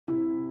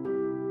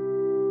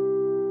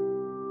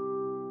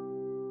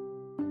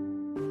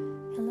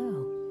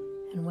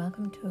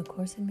welcome to A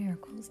Course in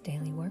Miracles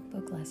Daily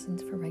Workbook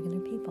Lessons for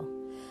Regular People.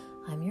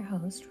 I'm your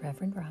host,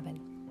 Reverend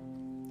Robin.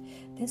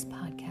 This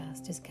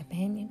podcast is a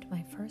companion to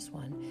my first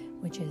one,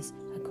 which is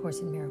A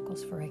Course in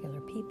Miracles for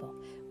Regular People,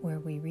 where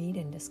we read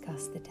and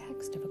discuss the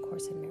text of A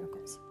Course in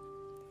Miracles.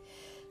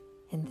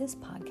 In this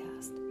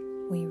podcast,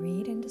 we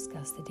read and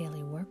discuss the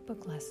daily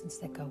workbook lessons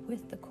that go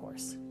with the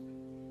Course.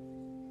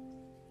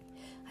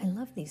 I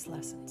love these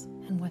lessons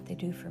and what they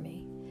do for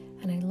me,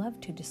 and I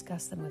love to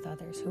discuss them with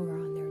others who are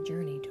on their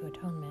journey to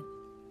atonement.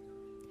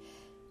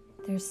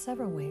 There's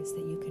several ways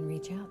that you can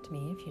reach out to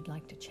me if you'd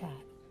like to chat.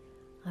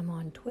 I'm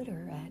on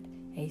Twitter at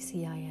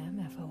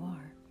ACIMFOR.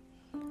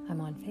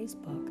 I'm on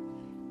Facebook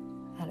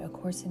at A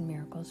Course in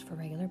Miracles for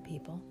Regular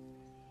People.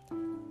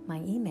 My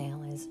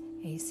email is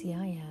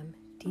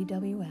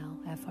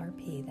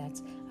ACIMDWLFRP.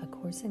 That's A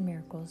Course in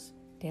Miracles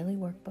Daily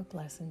Workbook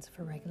Lessons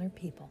for Regular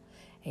People.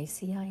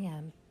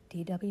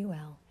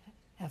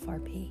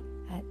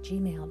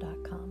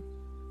 ACIMDWLFRP@gmail.com.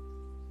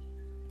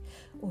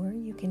 Or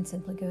you can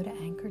simply go to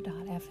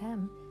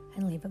anchor.fm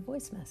and leave a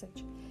voice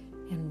message.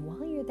 And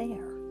while you're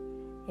there,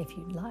 if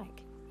you'd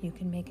like, you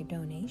can make a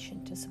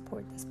donation to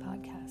support this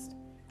podcast,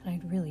 and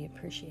I'd really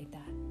appreciate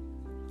that.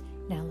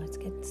 Now let's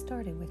get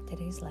started with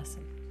today's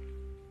lesson.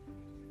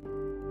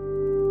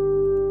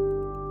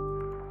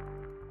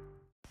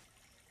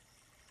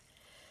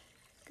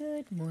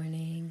 Good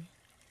morning.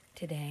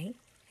 Today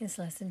is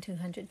lesson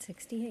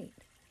 268.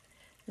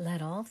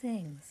 Let all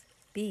things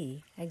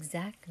be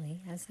exactly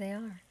as they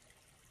are.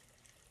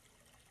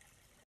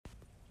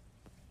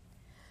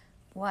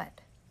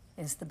 What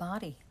is the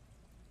body?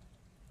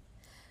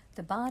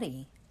 The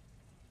body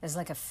is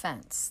like a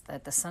fence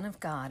that the Son of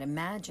God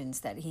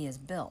imagines that he has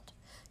built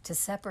to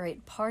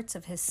separate parts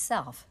of his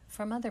self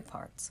from other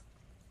parts.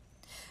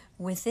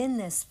 Within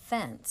this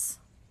fence,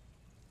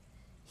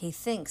 he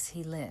thinks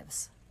he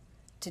lives,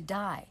 to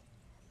die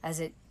as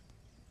it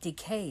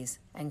decays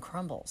and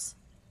crumbles.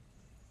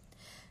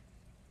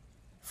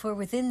 For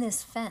within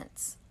this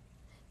fence,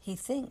 he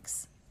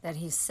thinks that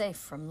he's safe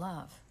from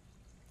love.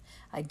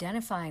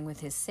 Identifying with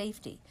his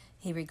safety,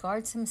 he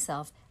regards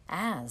himself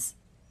as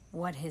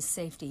what his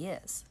safety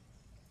is.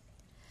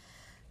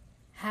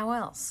 How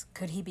else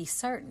could he be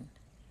certain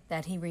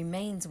that he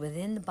remains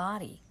within the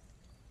body,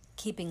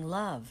 keeping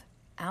love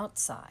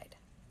outside?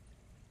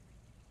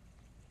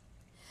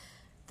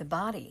 The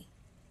body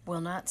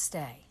will not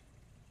stay.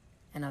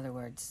 In other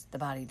words, the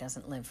body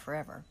doesn't live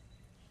forever.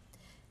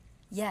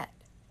 Yet,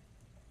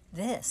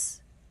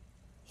 this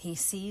he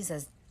sees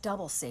as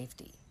double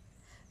safety,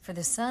 for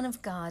the Son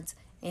of God's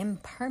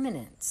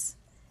impermanence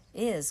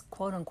is,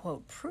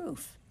 quote-unquote,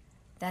 proof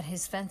that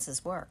his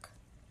fences work,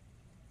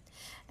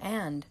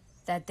 and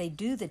that they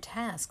do the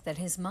task that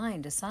his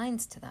mind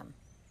assigns to them.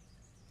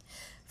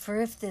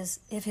 For if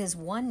his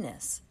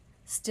oneness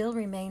still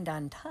remained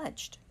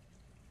untouched,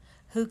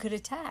 who could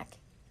attack,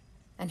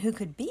 and who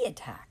could be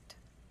attacked?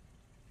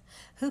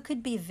 Who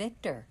could be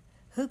victor?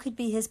 Who could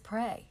be his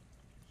prey?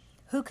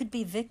 Who could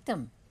be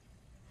victim?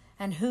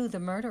 And who the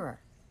murderer?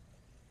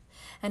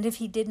 And if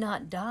he did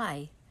not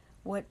die,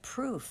 what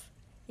proof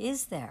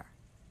is there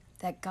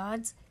that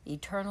God's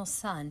eternal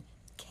Son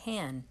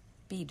can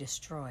be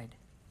destroyed?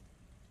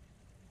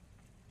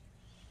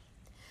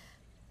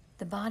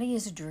 The body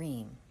is a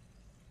dream,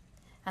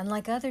 and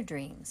like other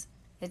dreams,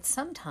 it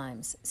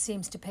sometimes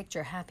seems to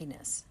picture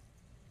happiness,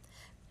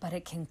 but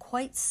it can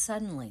quite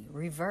suddenly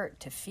revert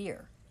to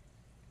fear,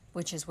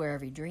 which is where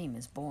every dream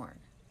is born.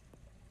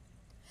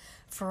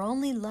 For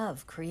only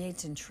love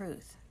creates in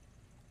truth,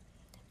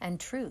 and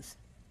truth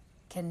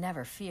can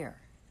never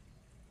fear.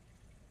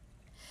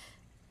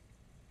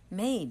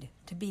 Made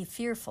to be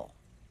fearful,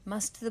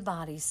 must the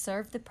body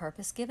serve the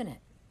purpose given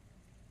it.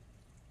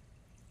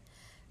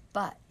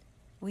 But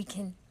we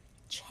can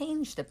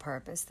change the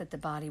purpose that the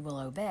body will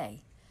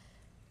obey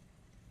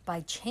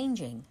by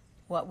changing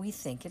what we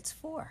think it's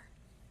for.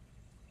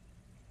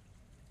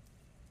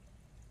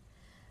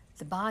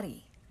 The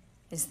body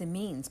is the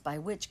means by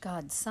which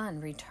God's Son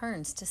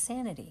returns to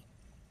sanity.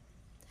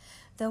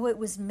 Though it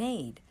was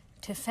made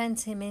to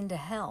fence him into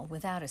hell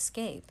without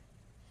escape,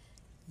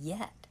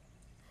 yet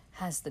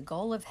has the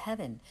goal of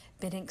heaven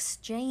been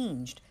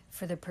exchanged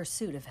for the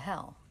pursuit of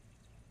hell.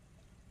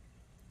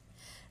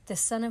 The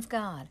Son of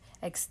God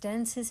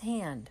extends his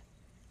hand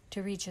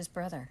to reach his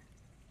brother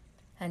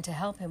and to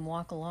help him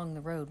walk along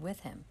the road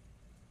with him.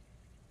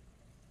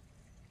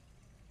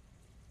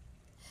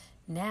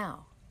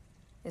 Now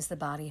is the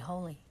body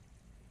holy.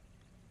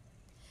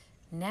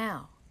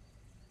 Now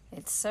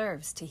it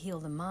serves to heal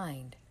the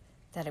mind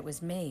that it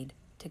was made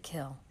to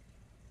kill.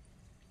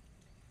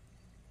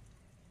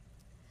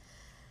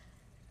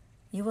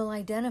 You will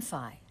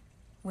identify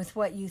with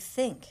what you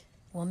think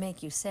will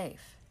make you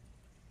safe.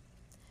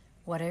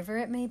 Whatever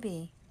it may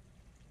be,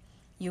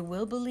 you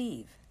will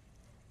believe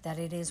that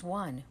it is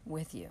one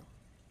with you.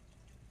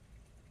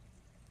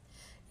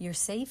 Your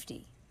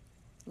safety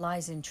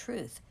lies in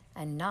truth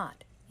and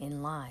not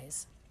in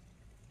lies.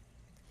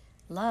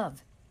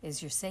 Love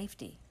is your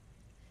safety.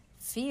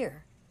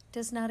 Fear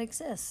does not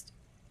exist.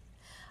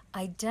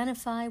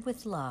 Identify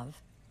with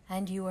love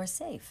and you are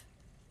safe.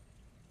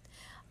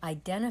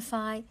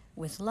 Identify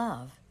with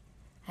love,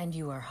 and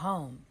you are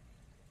home.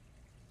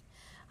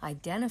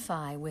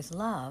 Identify with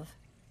love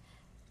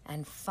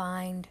and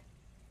find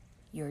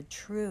your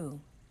true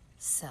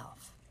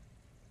self.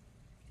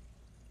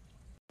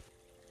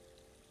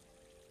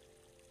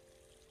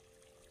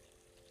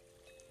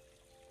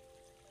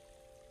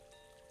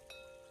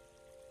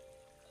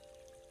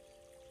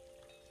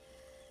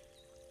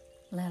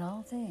 Let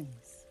all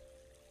things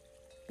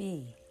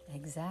be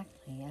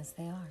exactly as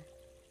they are.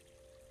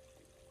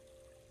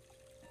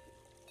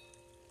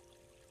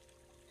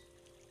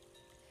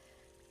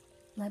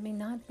 Let me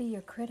not be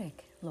your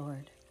critic,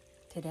 Lord,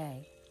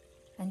 today,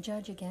 and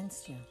judge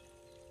against you.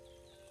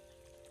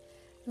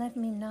 Let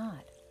me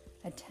not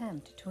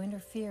attempt to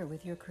interfere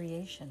with your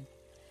creation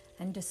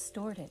and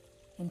distort it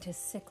into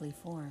sickly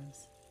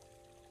forms.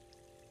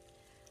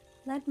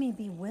 Let me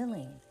be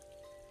willing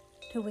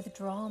to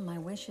withdraw my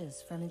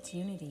wishes from its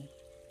unity,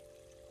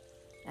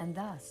 and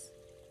thus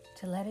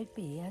to let it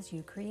be as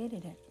you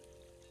created it.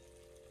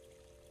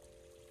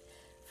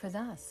 For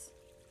thus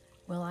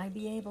will I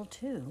be able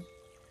to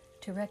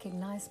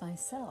recognize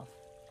myself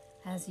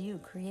as you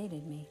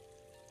created me.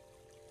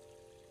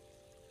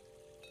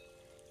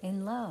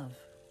 In love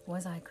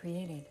was I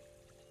created,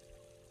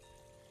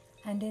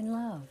 and in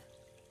love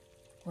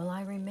will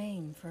I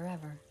remain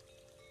forever.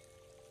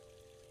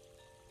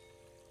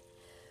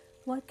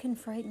 What can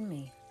frighten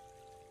me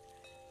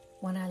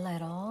when I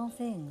let all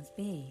things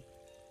be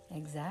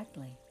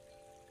exactly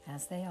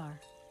as they are?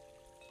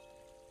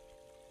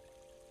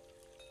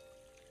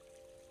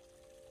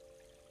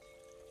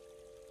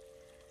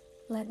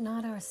 Let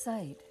not our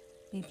sight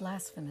be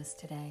blasphemous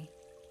today,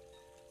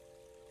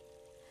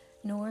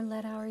 nor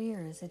let our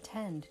ears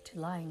attend to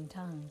lying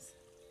tongues.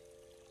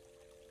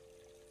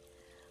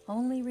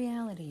 Only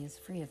reality is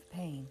free of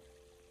pain.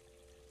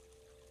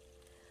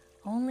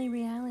 Only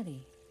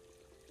reality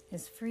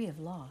is free of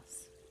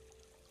loss.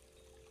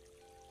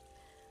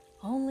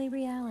 Only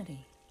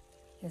reality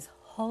is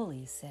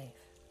wholly safe.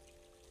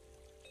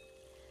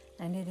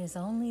 And it is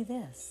only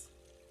this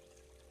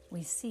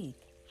we seek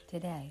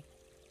today.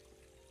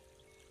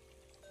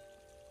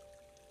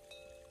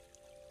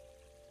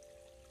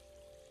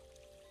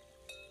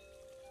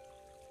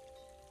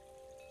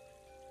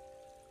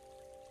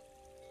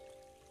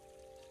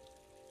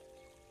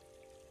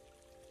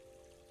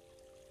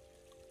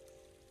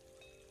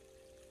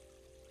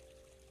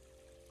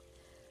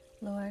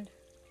 Lord,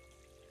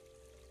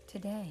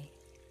 today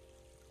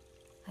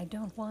I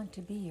don't want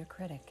to be your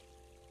critic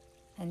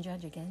and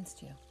judge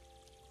against you.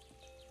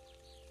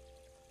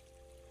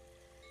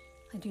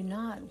 I do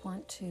not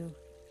want to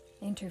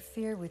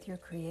interfere with your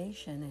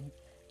creation and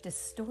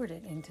distort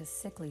it into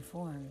sickly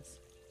forms.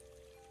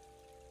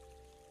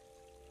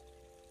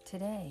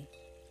 Today,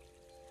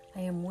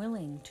 I am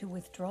willing to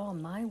withdraw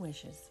my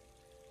wishes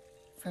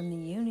from the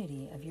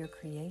unity of your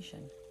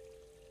creation,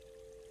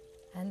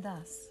 and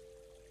thus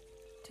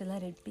to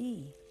let it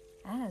be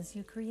as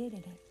you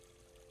created it.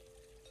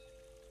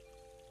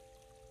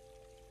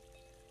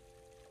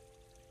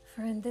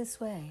 For in this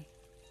way,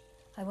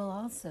 I will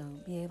also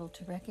be able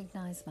to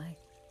recognize my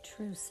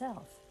true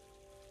self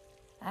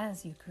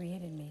as you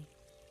created me.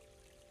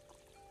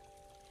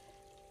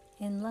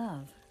 In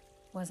love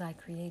was I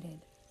created,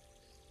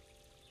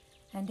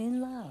 and in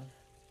love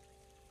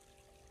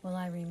will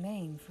I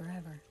remain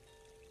forever.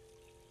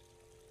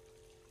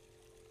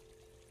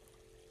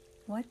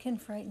 What can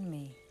frighten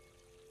me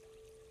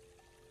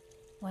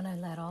when I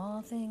let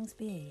all things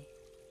be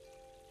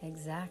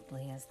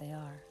exactly as they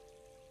are?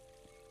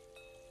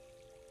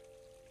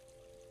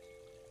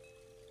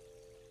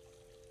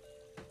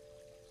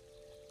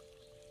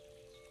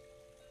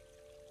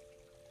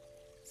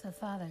 So,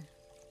 Father,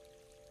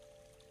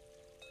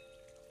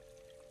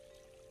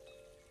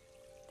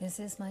 this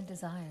is my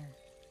desire.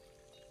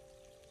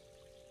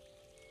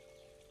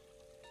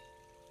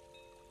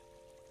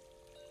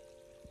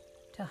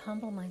 To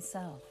humble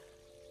myself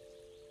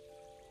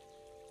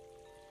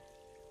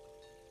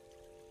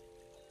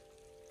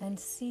and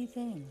see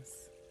things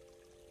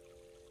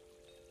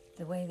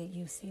the way that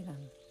you see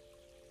them.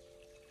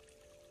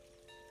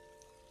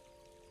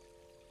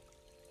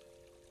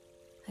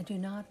 I do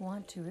not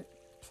want to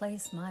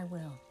place my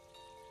will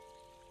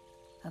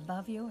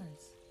above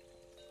yours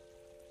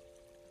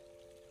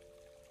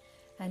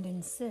and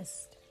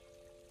insist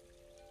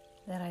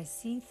that I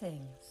see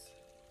things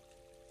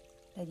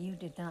that you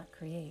did not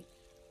create.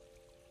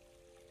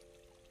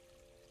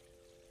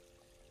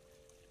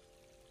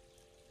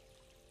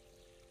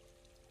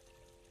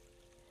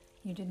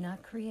 You did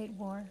not create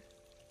war.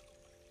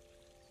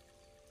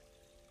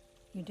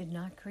 You did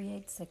not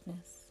create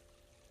sickness.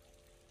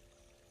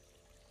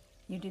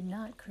 You did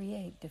not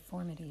create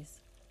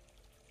deformities.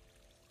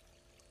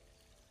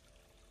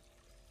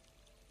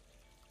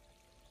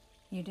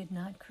 You did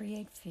not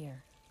create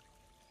fear.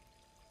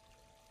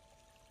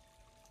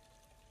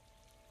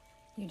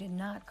 You did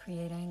not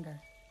create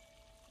anger.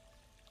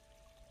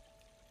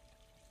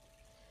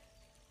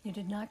 You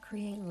did not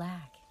create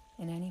lack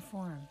in any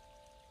form.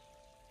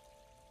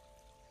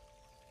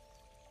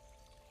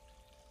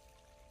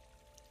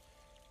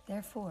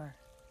 Therefore,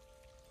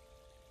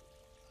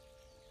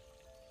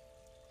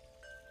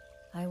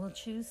 I will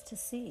choose to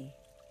see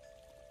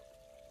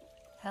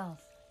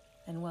health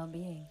and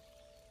well-being.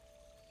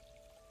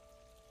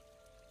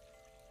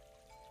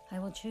 I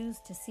will choose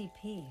to see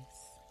peace.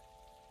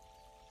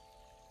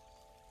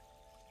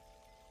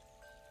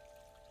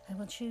 I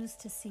will choose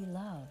to see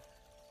love.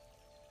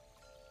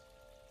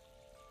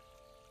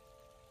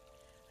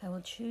 I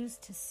will choose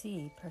to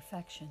see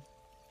perfection.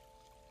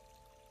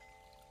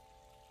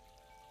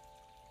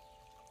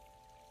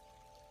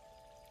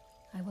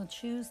 I will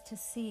choose to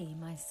see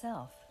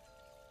myself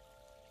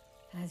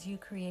as you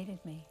created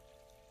me.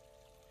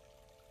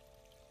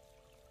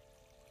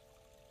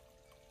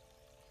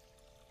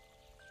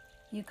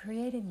 You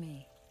created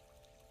me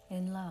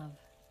in love,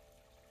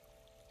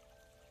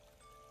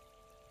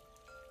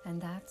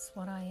 and that's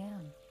what I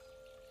am,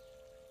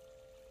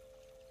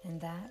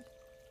 and that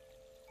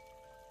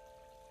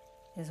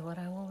is what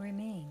I will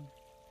remain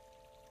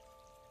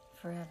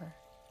forever.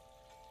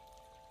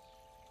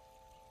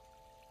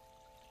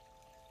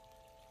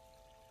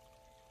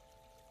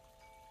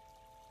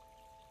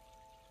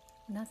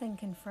 Nothing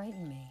can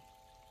frighten me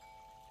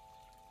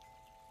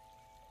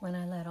when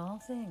I let all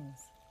things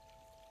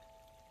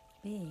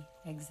be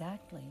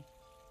exactly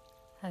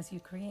as you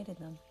created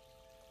them.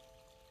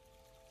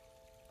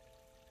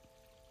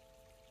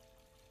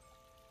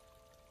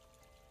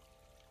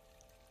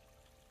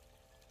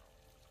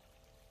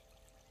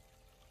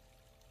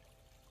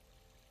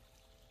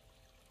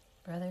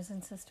 Brothers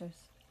and sisters,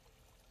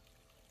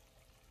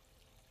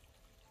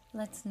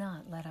 let's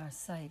not let our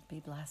sight be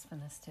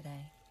blasphemous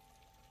today.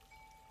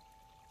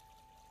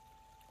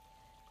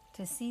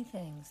 To see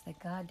things that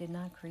God did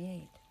not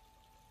create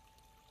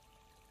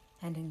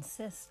and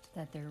insist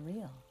that they're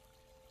real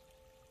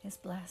is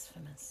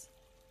blasphemous.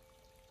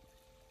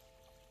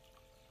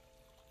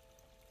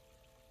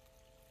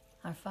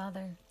 Our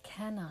Father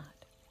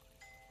cannot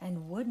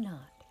and would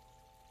not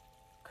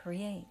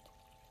create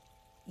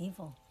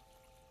evil.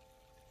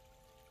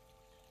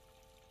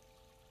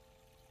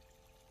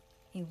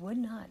 He would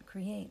not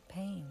create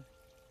pain.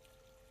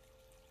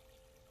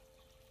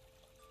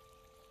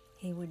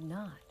 He would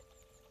not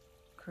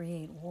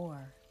create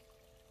war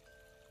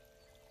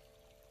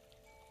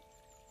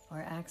or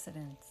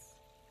accidents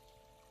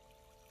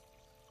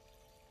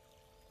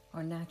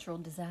or natural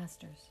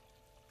disasters.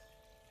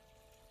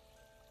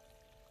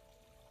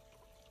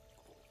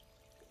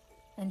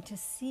 And to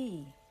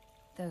see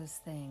those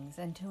things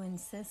and to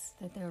insist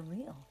that they're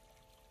real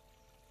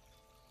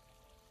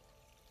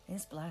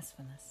is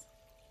blasphemous.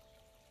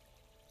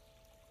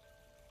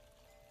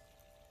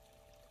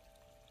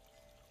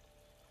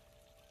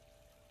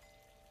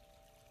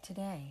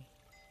 Today,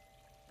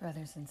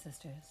 brothers and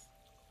sisters,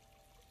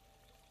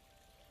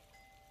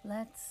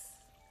 let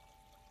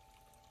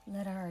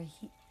our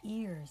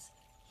ears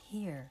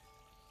hear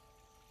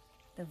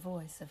the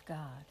voice of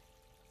God.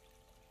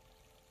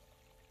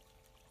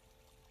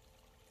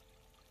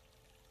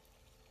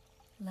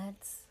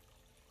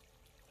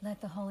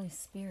 Let the Holy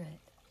Spirit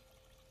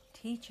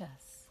teach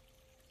us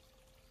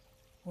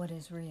what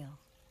is real.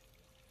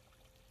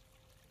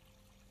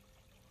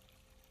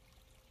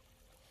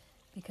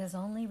 Because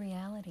only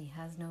reality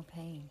has no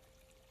pain.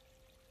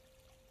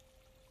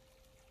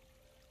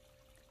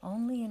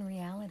 Only in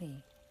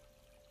reality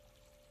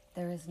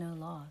there is no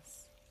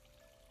loss.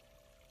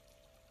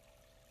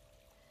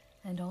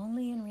 And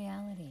only in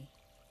reality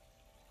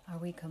are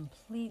we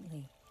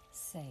completely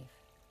safe.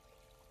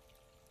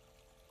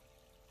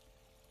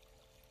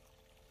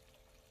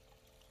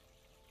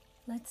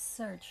 Let's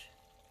search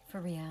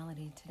for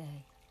reality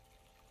today.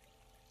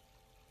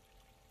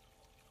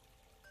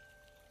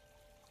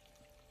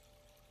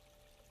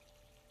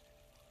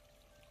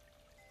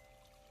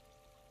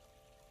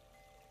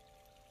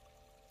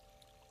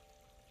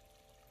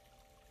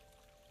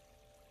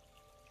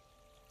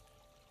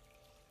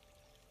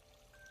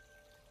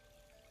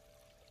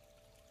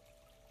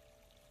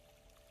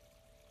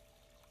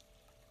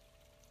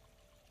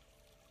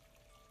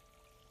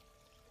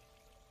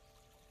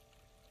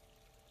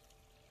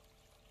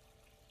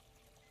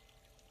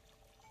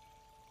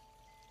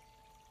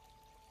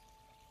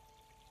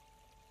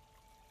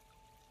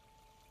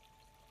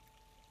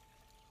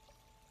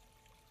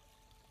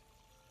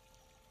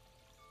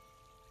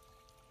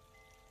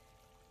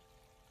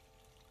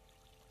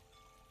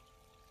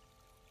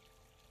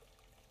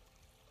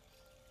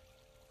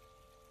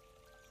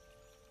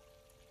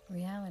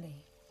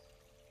 Reality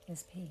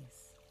is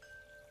peace.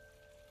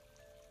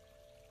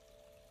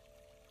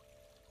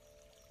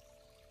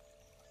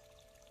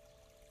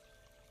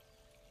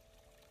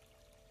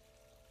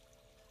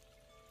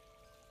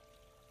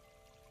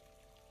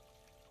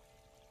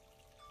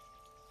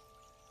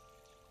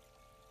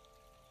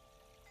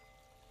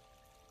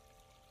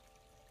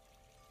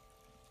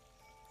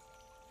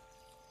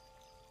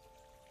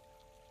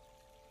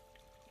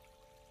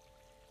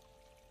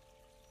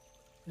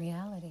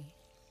 Reality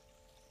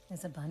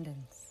is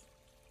abundance.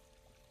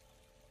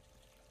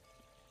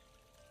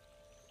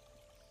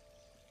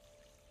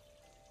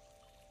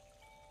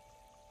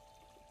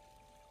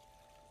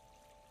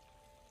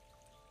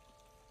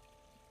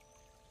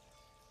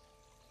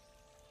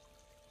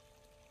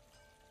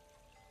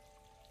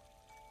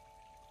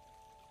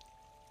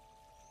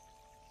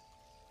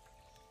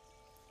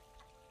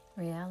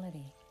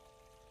 Reality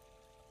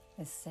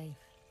is safe.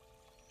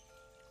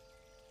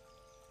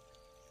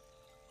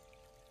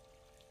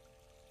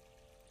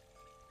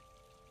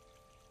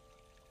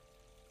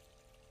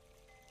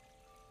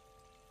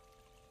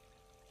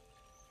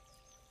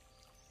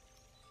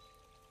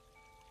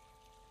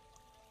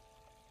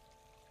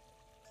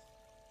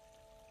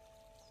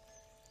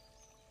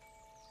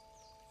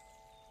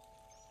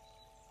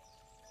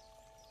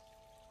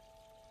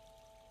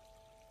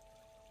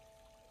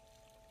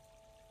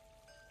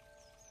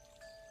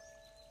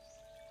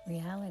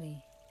 Reality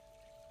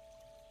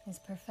is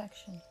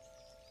perfection.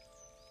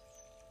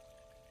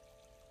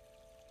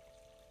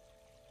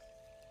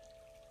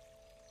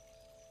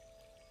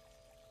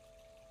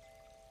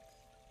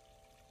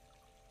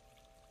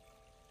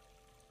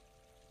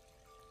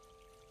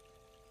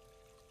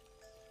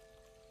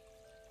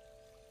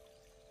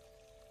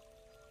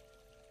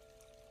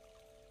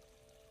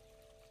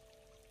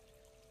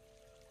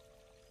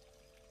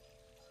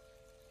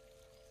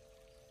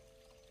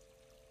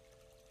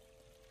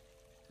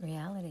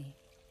 Reality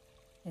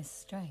is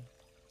strength.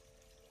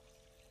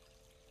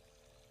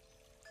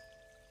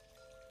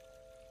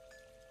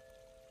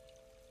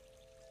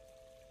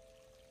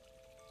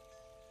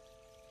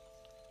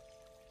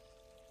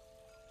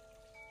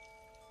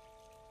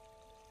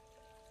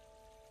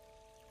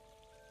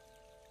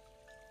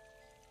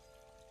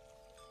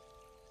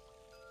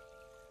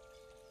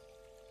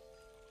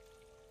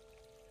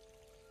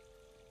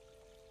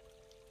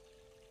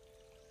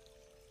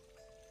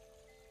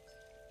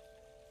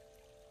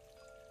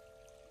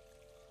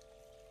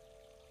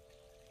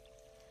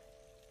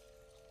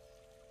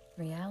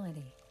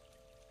 Reality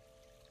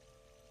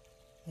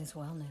is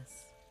wellness.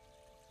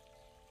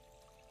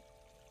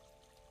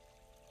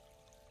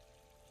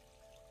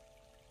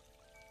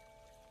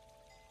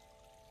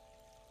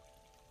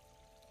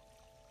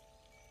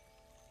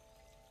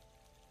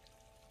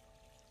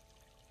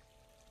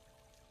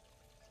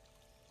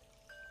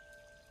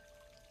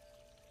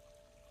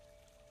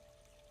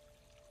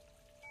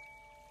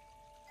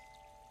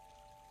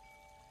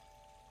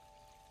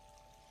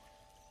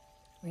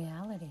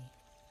 Reality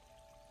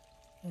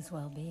is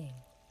well-being.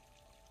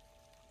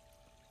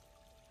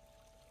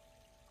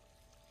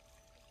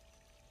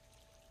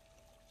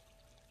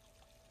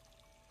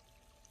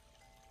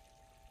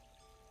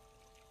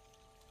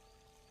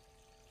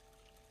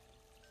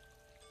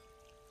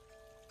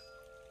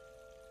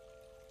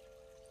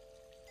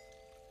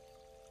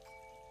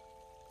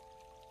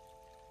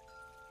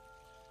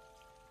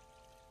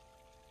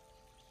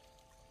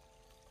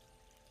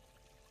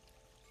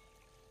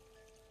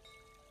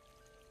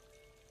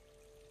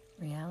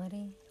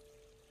 Reality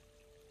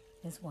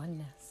is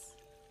oneness.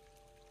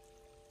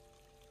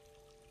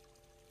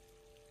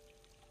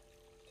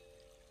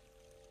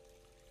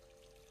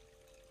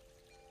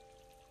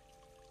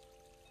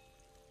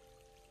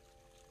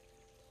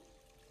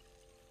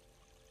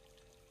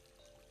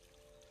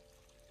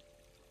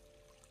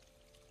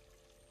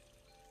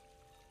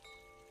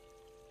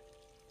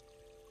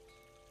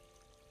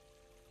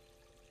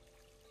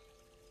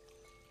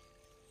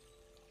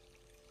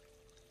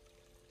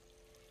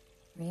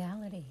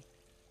 Reality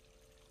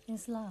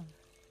is love.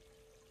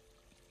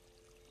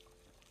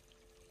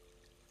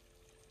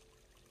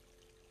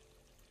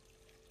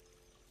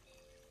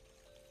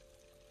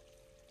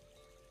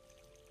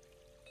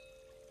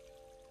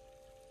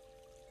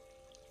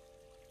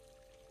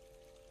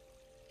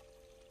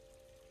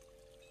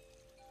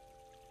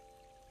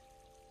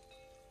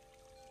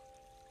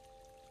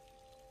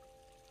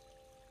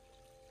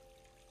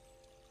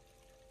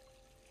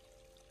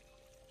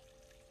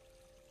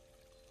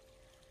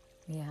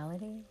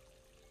 Reality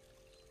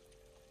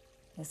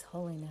is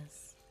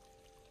holiness.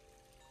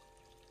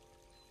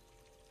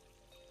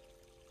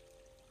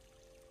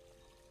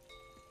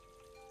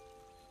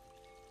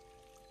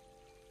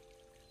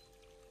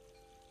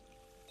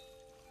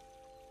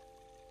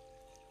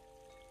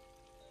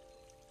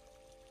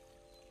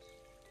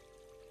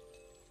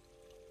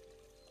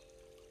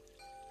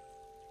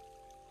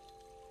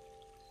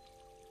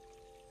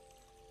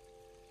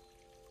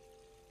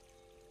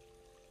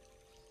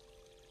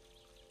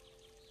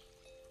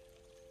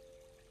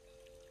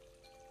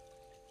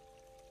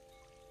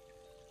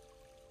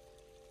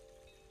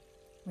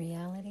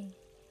 Reality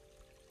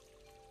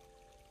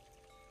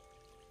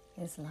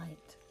is light.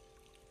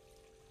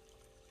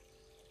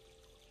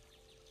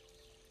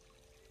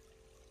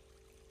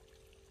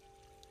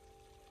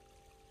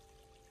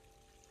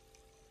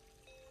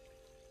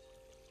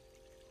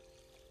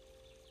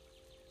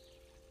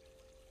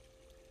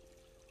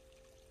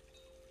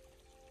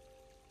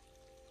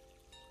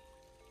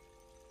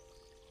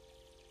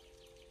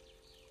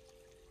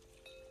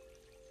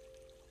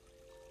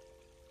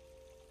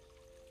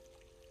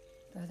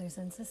 Brothers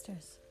and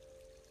sisters,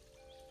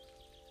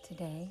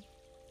 today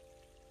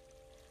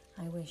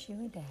I wish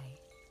you a day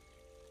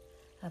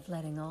of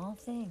letting all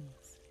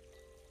things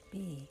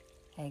be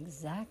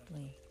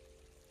exactly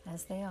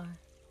as they are.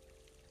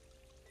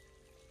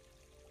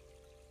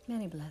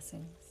 Many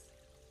blessings.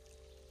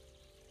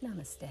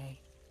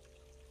 Namaste.